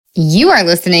You are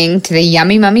listening to the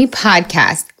Yummy Mummy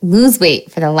podcast, Lose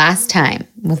Weight for the Last Time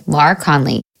with Laura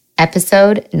Conley,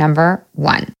 episode number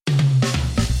 1.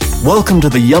 Welcome to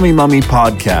the Yummy Mummy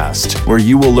podcast, where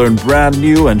you will learn brand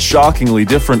new and shockingly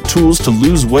different tools to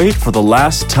lose weight for the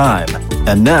last time.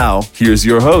 And now, here's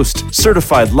your host,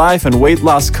 certified life and weight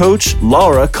loss coach,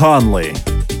 Laura Conley.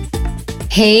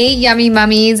 Hey, Yummy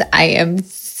Mummies. I am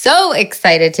so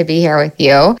excited to be here with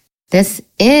you. This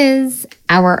is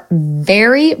our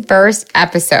very first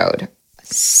episode.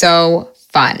 So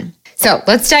fun. So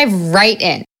let's dive right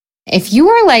in. If you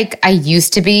are like I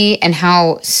used to be and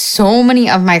how so many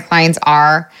of my clients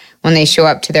are when they show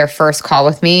up to their first call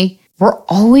with me, we're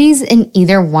always in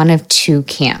either one of two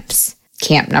camps.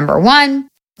 Camp number 1,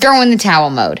 throw in the towel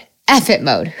mode, F it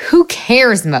mode, who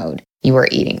cares mode. You are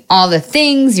eating all the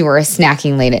things, you are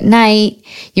snacking late at night,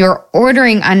 you are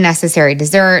ordering unnecessary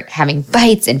dessert, having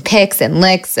bites and picks and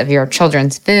licks of your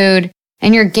children's food,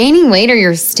 and you're gaining weight or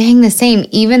you're staying the same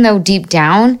even though deep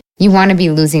down you want to be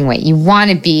losing weight. You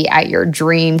want to be at your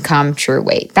dream come true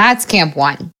weight. That's camp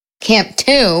 1. Camp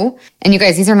 2, and you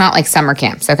guys, these are not like summer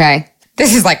camps, okay?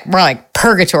 This is like, we're like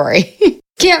purgatory.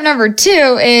 Camp number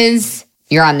 2 is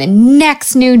you're on the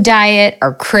next new diet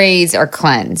or craze or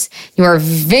cleanse. You are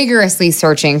vigorously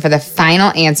searching for the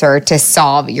final answer to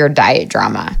solve your diet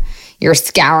drama. You're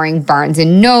scouring Barnes &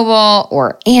 Noble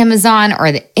or Amazon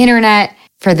or the internet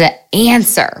for the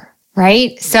answer,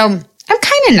 right? So I'm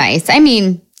kind of nice. I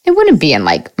mean, it wouldn't be in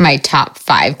like my top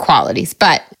 5 qualities,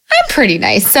 but I'm pretty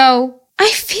nice. So I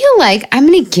feel like I'm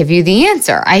going to give you the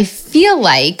answer. I feel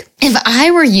like if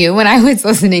I were you when I was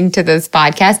listening to this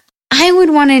podcast, I would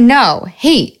want to know,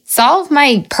 hey, solve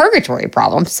my purgatory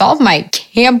problem, solve my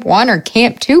camp 1 or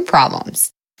camp 2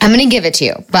 problems. I'm going to give it to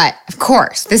you. But of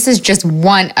course, this is just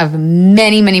one of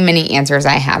many, many, many answers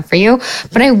I have for you.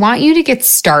 But I want you to get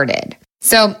started.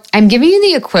 So I'm giving you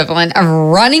the equivalent of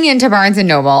running into Barnes &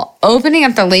 Noble, opening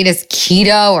up the latest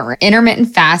keto or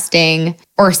intermittent fasting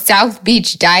or South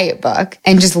Beach diet book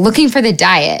and just looking for the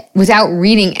diet without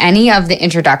reading any of the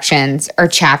introductions or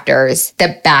chapters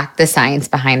that back the science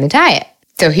behind the diet.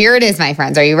 So here it is, my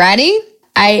friends. Are you ready?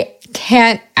 I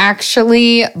can't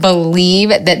actually believe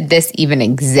that this even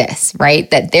exists, right?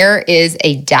 That there is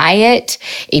a diet,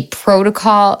 a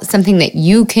protocol, something that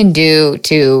you can do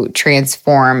to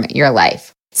transform your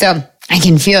life. So I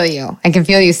can feel you. I can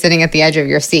feel you sitting at the edge of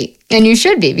your seat. And you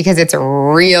should be, because it's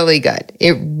really good.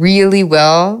 It really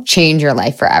will change your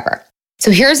life forever.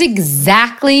 So here's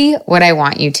exactly what I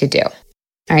want you to do.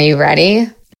 Are you ready?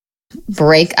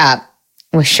 Break up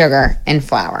with sugar and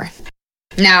flour.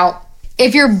 Now,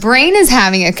 if your brain is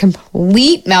having a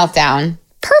complete meltdown,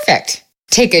 perfect.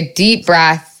 Take a deep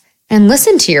breath and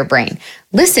listen to your brain.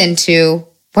 Listen to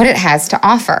what it has to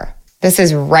offer. This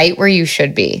is right where you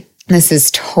should be. This is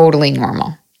totally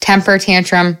normal. Temper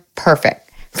tantrum,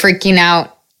 perfect. Freaking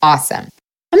out, awesome.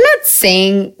 I'm not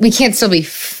saying we can't still be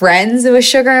friends with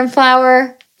sugar and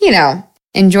flour. You know,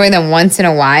 enjoy them once in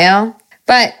a while.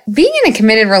 But being in a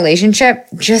committed relationship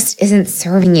just isn't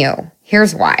serving you.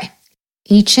 Here's why.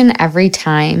 Each and every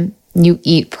time you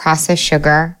eat processed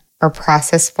sugar or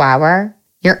processed flour,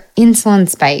 your insulin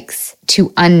spikes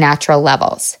to unnatural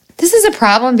levels. This is a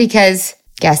problem because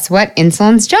guess what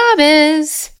insulin's job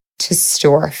is? To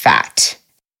store fat.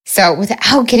 So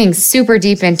without getting super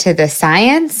deep into the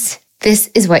science, this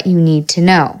is what you need to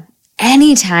know.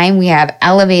 Anytime we have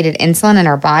elevated insulin in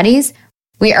our bodies,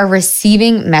 we are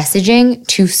receiving messaging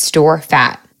to store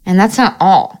fat. And that's not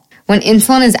all. When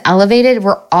insulin is elevated,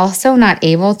 we're also not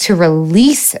able to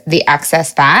release the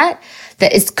excess fat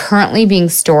that is currently being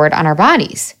stored on our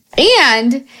bodies.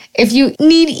 And if you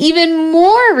need even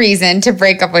more reason to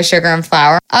break up with sugar and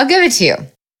flour, I'll give it to you.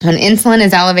 When insulin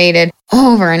is elevated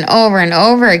over and over and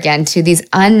over again to these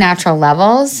unnatural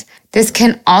levels, this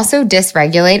can also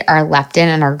dysregulate our leptin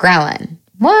and our ghrelin.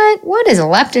 What is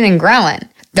leptin and ghrelin?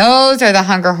 Those are the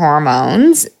hunger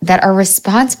hormones that are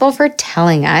responsible for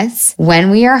telling us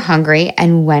when we are hungry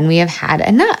and when we have had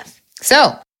enough.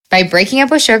 So by breaking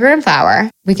up with sugar and flour,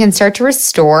 we can start to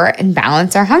restore and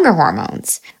balance our hunger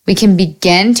hormones. We can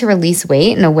begin to release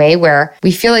weight in a way where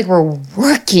we feel like we're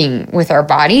working with our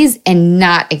bodies and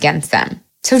not against them.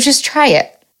 So just try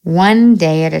it one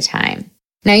day at a time.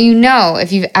 Now, you know,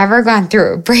 if you've ever gone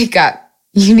through a breakup,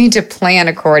 you need to plan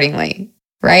accordingly,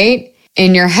 right?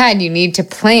 In your head, you need to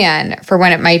plan for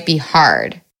when it might be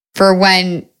hard, for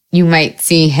when you might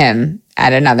see him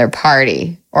at another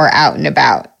party or out and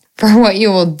about, for what you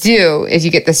will do if you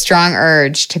get the strong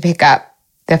urge to pick up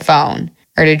the phone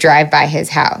or to drive by his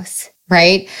house,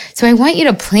 right? So I want you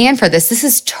to plan for this. This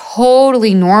is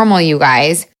totally normal, you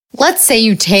guys. Let's say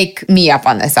you take me up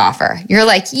on this offer. You're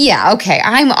like, yeah, okay,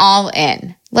 I'm all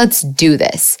in. Let's do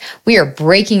this. We are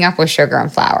breaking up with sugar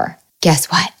and flour.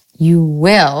 Guess what? You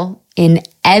will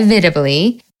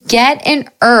inevitably get an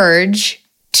urge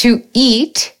to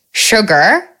eat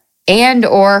sugar and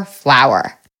or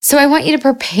flour. So I want you to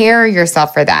prepare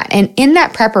yourself for that. And in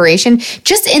that preparation,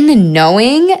 just in the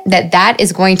knowing that that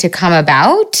is going to come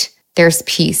about, there's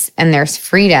peace and there's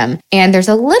freedom and there's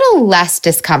a little less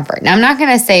discomfort. Now, I'm not going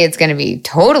to say it's going to be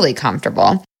totally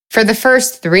comfortable. For the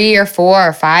first 3 or 4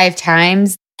 or 5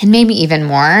 times, and maybe even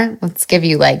more, let's give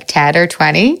you like 10 or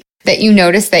 20, that you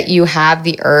notice that you have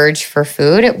the urge for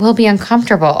food, it will be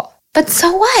uncomfortable. But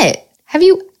so what? Have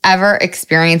you ever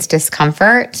experienced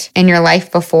discomfort in your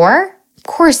life before? Of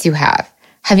course you have.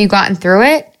 Have you gotten through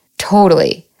it?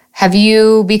 Totally. Have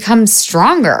you become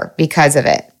stronger because of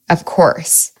it? Of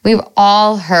course. We've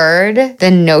all heard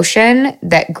the notion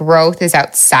that growth is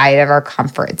outside of our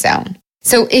comfort zone.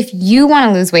 So if you want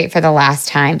to lose weight for the last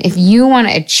time, if you want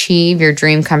to achieve your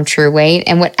dream come true weight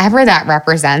and whatever that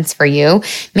represents for you,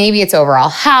 maybe it's overall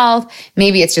health,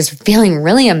 maybe it's just feeling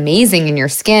really amazing in your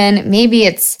skin, maybe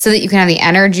it's so that you can have the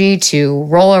energy to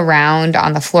roll around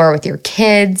on the floor with your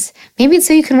kids, maybe it's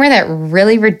so you can wear that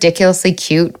really ridiculously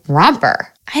cute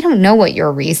romper. I don't know what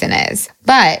your reason is,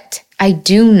 but I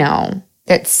do know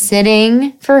that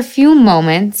sitting for a few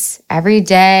moments every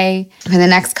day for the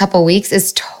next couple weeks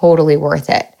is totally worth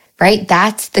it, right?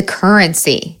 That's the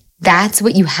currency. That's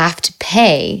what you have to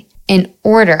pay in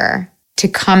order to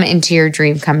come into your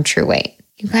dream come true weight.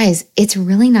 You guys, it's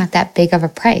really not that big of a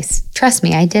price. Trust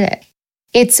me, I did it.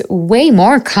 It's way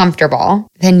more comfortable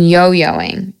than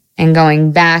yo-yoing and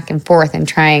going back and forth and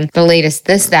trying the latest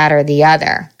this, that, or the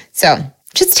other. So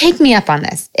just take me up on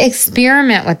this.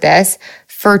 Experiment with this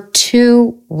for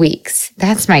 2 weeks.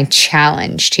 That's my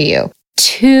challenge to you.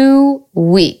 2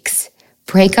 weeks.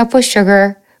 Break up with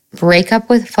sugar, break up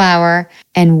with flour,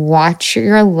 and watch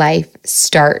your life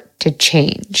start to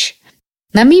change.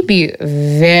 Let me be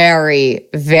very,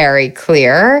 very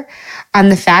clear on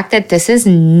the fact that this is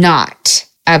not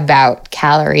about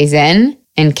calories in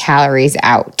and calories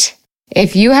out.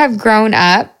 If you have grown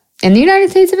up in the United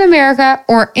States of America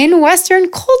or in Western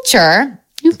culture,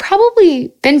 you've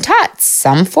probably been taught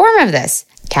some form of this.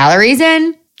 Calories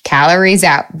in, calories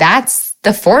out. That's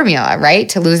the formula, right,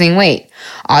 to losing weight.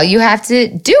 All you have to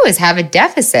do is have a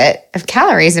deficit of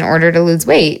calories in order to lose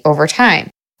weight over time.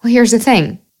 Well, here's the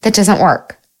thing. That doesn't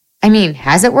work. I mean,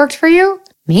 has it worked for you?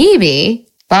 Maybe,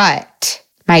 but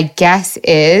my guess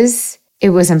is it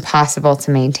was impossible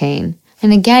to maintain.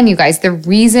 And again, you guys, the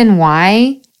reason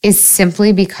why is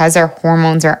simply because our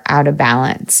hormones are out of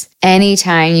balance.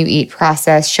 Anytime you eat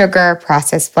processed sugar,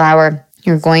 processed flour,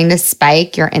 you're going to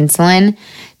spike your insulin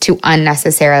to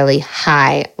unnecessarily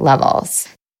high levels.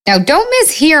 Now, don't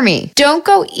mishear me. Don't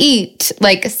go eat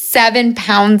like 7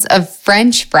 pounds of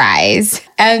French fries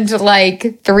and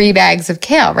like 3 bags of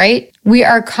kale, right? We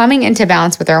are coming into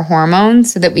balance with our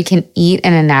hormones so that we can eat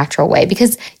in a natural way.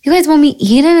 Because you guys, when we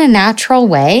eat in a natural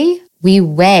way, we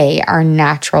weigh our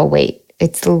natural weight.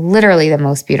 It's literally the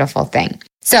most beautiful thing.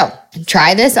 So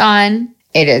try this on.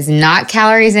 It is not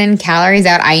calories in, calories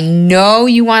out. I know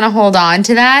you want to hold on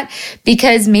to that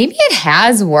because maybe it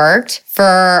has worked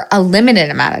for a limited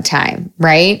amount of time,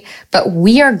 right? But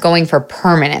we are going for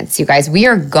permanence, you guys. We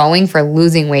are going for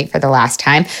losing weight for the last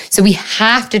time. So we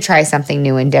have to try something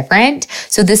new and different.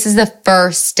 So this is the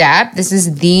first step. This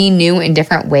is the new and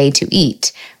different way to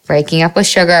eat. Breaking up with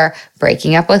sugar,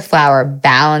 breaking up with flour,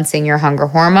 balancing your hunger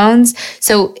hormones.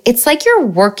 So it's like you're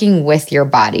working with your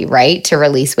body, right? To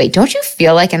release weight. Don't you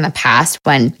feel like in the past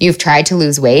when you've tried to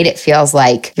lose weight, it feels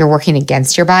like you're working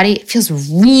against your body? It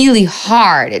feels really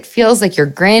hard. It feels like you're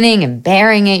grinning and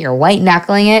bearing it. You're white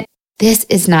knuckling it. This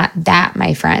is not that,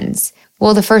 my friends.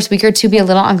 Will the first week or two be a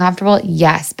little uncomfortable?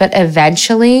 Yes, but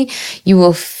eventually you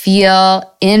will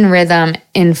feel in rhythm,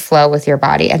 in flow with your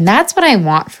body. And that's what I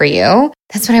want for you.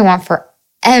 That's what I want for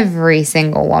every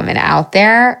single woman out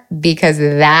there, because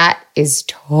that is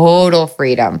total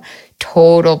freedom,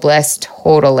 total bliss,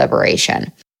 total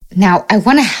liberation. Now, I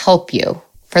want to help you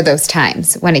for those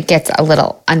times when it gets a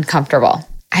little uncomfortable.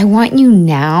 I want you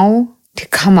now to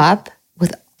come up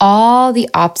with all the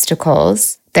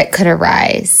obstacles that could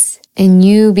arise in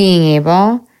you being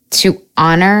able to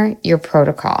honor your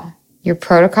protocol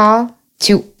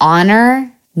to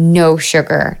honor no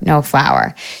sugar, no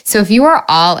flour. So if you are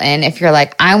all in, if you're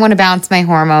like, I want to balance my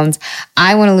hormones,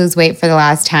 I want to lose weight for the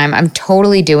last time, I'm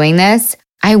totally doing this,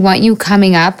 I want you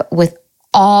coming up with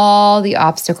all the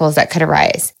obstacles that could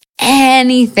arise,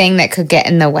 anything that could get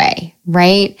in the way,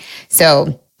 right?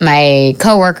 So My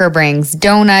coworker brings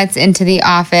donuts into the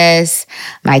office.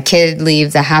 My kid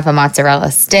leaves a half a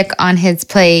mozzarella stick on his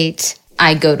plate.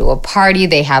 I go to a party.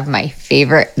 They have my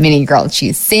favorite mini grilled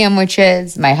cheese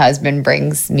sandwiches. My husband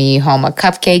brings me home a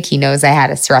cupcake. He knows I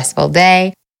had a stressful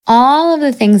day. All of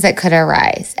the things that could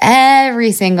arise,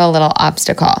 every single little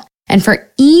obstacle. And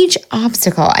for each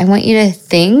obstacle, I want you to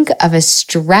think of a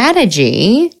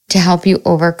strategy to help you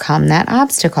overcome that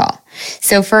obstacle.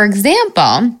 So for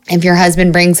example, if your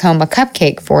husband brings home a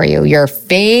cupcake for you, your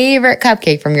favorite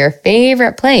cupcake from your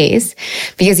favorite place,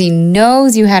 because he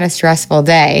knows you had a stressful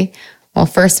day, well,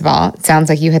 first of all, it sounds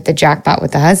like you hit the jackpot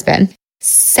with the husband.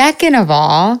 Second of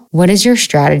all, what is your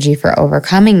strategy for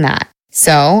overcoming that?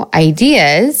 So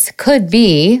ideas could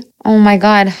be, oh my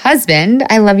God, husband,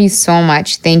 I love you so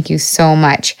much. Thank you so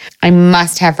much. I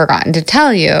must have forgotten to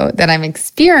tell you that I'm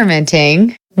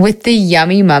experimenting with the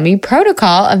Yummy Mummy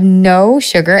protocol of no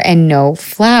sugar and no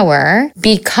flour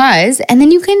because, and then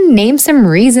you can name some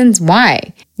reasons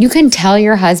why. You can tell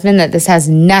your husband that this has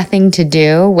nothing to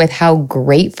do with how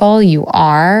grateful you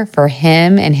are for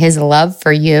him and his love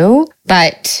for you,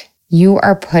 but you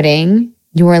are putting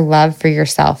your love for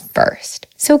yourself first.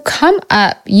 So come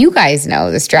up, you guys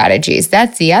know the strategies.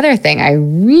 That's the other thing I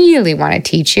really want to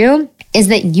teach you is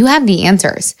that you have the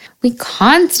answers. We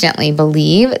constantly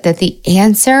believe that the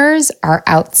answers are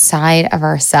outside of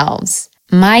ourselves.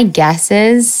 My guess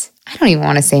is, I don't even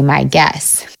want to say my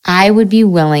guess. I would be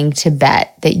willing to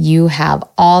bet that you have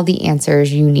all the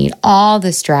answers you need, all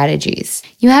the strategies.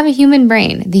 You have a human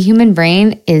brain. The human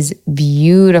brain is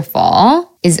beautiful,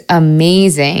 is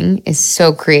amazing, is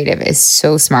so creative, is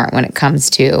so smart when it comes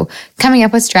to coming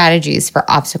up with strategies for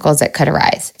obstacles that could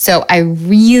arise. So I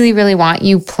really, really want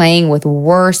you playing with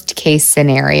worst case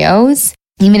scenarios,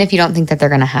 even if you don't think that they're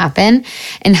going to happen,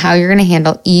 and how you're going to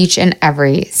handle each and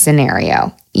every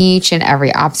scenario, each and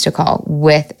every obstacle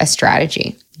with a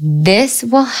strategy. This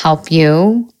will help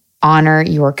you honor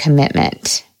your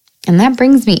commitment. And that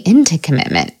brings me into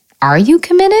commitment. Are you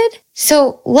committed?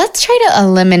 So let's try to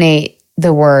eliminate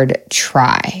the word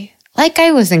try, like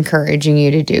I was encouraging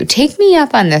you to do. Take me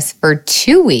up on this for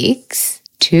 2 weeks,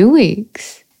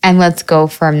 and let's go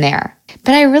from there.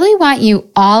 But I really want you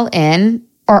all in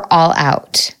or all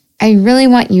out. I really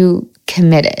want you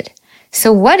committed.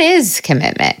 So what is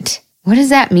commitment? What does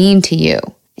that mean to you?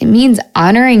 It means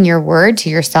honoring your word to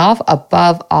yourself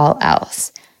above all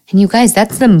else. And you guys,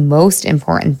 that's the most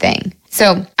important thing.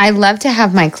 So I love to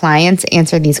have my clients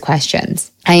answer these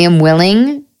questions. I am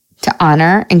willing to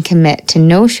honor and commit to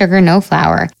no sugar, no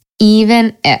flour,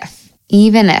 even if,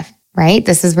 right?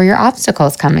 This is where your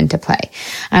obstacles come into play.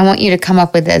 I want you to come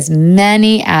up with as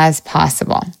many as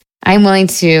possible. I'm willing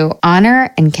to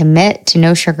honor and commit to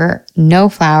no sugar, no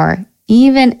flour,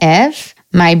 even if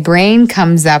my brain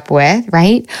comes up with,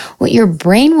 right? What your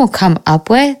brain will come up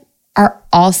with are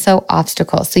also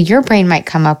obstacles. So your brain might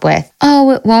come up with,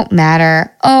 oh, it won't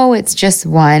matter. Oh, it's just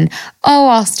one. Oh,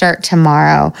 I'll start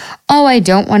tomorrow. Oh, I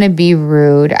don't want to be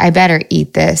rude. I better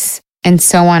eat this. And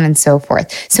so on and so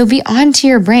forth. So be on to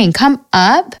your brain. Come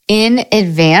up in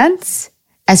advance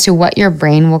as to what your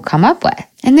brain will come up with.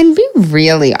 And then be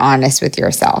really honest with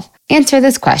yourself. Answer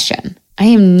this question. I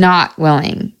am not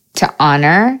willing to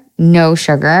honor no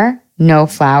sugar, no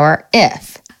flour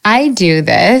if I do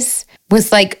this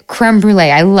with like creme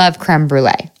brulee. I love creme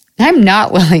brulee. I'm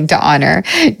not willing to honor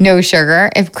no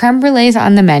sugar if creme brulee is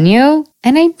on the menu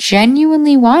and I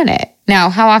genuinely want it.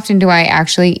 Now, how often do I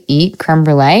actually eat creme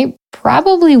brulee?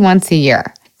 Probably once a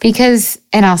year because,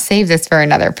 and I'll save this for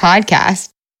another podcast,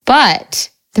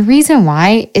 but the reason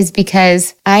why is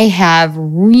because I have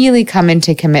really come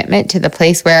into commitment to the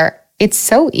place where it's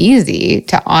so easy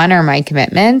to honor my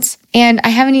commitments. And I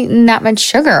haven't eaten that much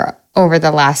sugar over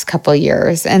the last couple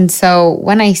years. And so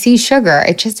when I see sugar,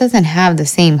 it just doesn't have the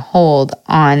same hold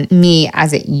on me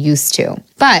as it used to.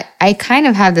 But I kind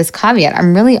of have this caveat.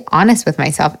 I'm really honest with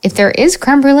myself. If there is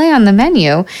creme brulee on the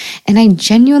menu and I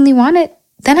genuinely want it,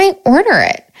 then I order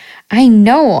it. I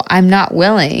know I'm not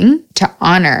willing to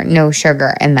honor no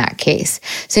sugar in that case.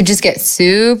 So just get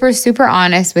super, super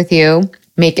honest with you.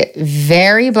 Make it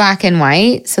very black and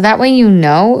white. So that way you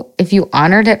know if you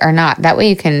honored it or not. That way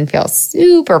you can feel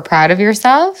super proud of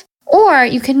yourself. Or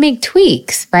you can make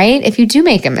tweaks, right? If you do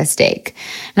make a mistake.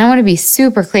 And I want to be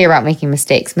super clear about making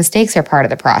mistakes. Mistakes are part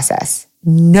of the process.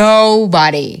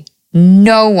 Nobody,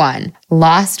 no one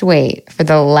lost weight for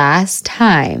the last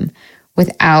time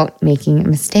without making a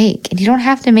mistake. And you don't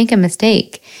have to make a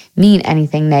mistake mean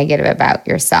anything negative about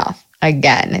yourself.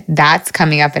 Again, that's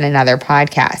coming up in another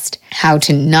podcast, how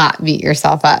to not beat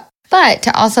yourself up. But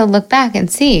to also look back and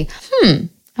see,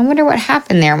 I wonder what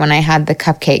happened there when I had the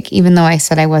cupcake, even though I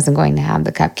said I wasn't going to have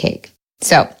the cupcake.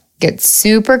 So get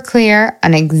super clear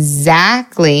on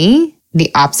exactly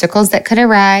the obstacles that could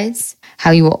arise,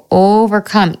 how you will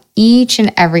overcome each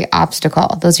and every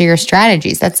obstacle. Those are your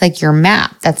strategies. That's like your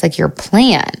map. That's like your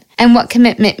plan. And what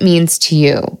commitment means to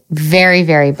you. Very,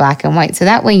 very black and white. So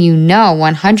that way you know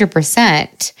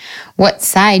 100% what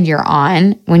side you're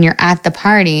on when you're at the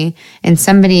party and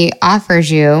somebody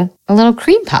offers you a little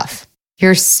cream puff.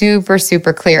 You're super,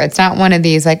 super clear. It's not one of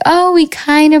these like, oh, we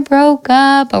kind of broke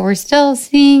up, but we're still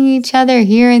seeing each other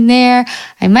here and there.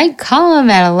 I might call him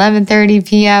at 11:30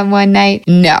 p.m. one night.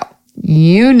 No,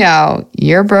 you know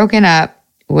you're broken up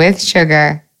with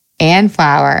sugar and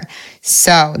flour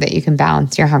so that you can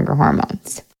balance your hunger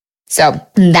hormones. So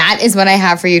that is what I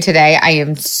have for you today. I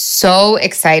am so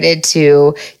excited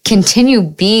to continue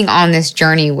being on this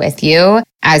journey with you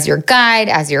as your guide,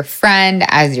 as your friend,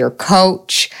 as your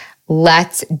coach.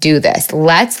 Let's do this.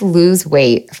 Let's lose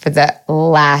weight for the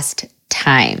last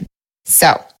time.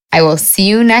 So I will see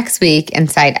you next week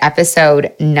inside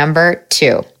episode number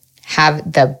 2.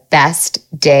 Have the best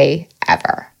day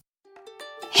ever.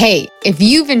 Hey, if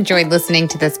you've enjoyed listening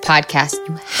to this podcast,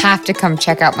 you have to come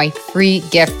check out my free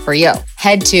gift for you.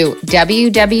 Head to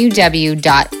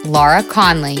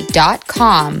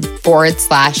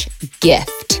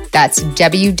www.lauraconley.com/gift. That's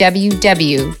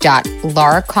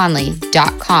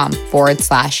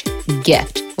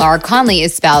www.lauraconley.com/gift. Laura Conley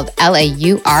is spelled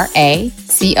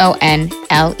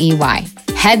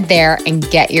LauraConley. Head there and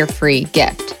get your free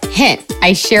gift. Hint,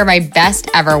 I share my best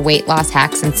ever weight loss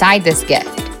hacks inside this gift.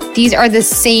 These are the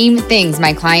same things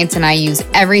my clients and I use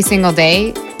every single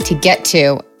day to get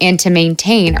to and to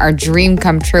maintain our dream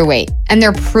come true weight. And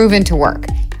they're proven to work.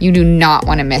 You do not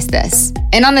want to miss this.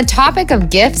 And on the topic of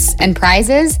gifts and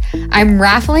prizes, I'm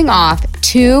raffling off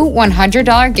 2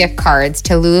 $100 gift cards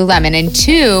to Lululemon and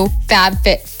 2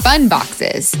 FabFitFun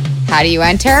boxes. How do you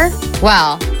enter?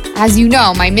 Well, as you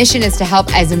know, my mission is to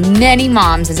help as many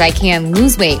moms as I can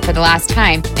lose weight for the last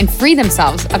time and free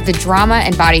themselves of the drama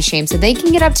and body shame so they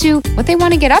can get up to what they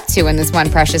want to get up to in this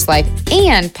one precious life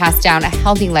and pass down a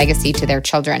healthy legacy to their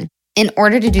children. In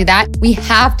order to do that, we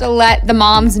have to let the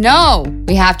moms know.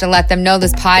 We have to let them know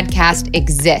this podcast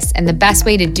exists. And the best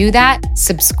way to do that,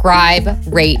 subscribe,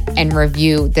 rate, and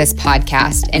review this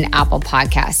podcast in Apple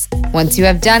Podcasts. Once you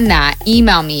have done that,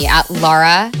 email me at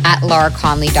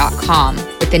laura@lauraconley.com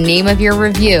with the name of your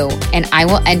review, and I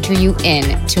will enter you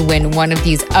in to win one of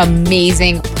these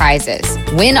amazing prizes.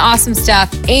 Win awesome stuff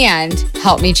and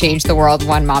help me change the world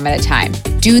one mom at a time.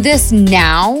 Do this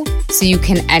now so you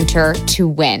can enter to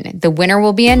win. The winner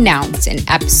will be announced in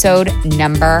episode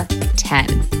number 10.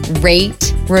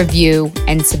 Rate, review,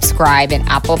 and subscribe in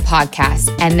Apple Podcasts.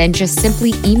 And then just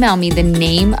simply email me the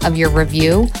name of your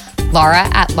review,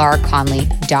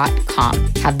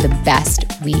 laura@lauraconley.com. Have the best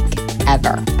week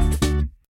ever.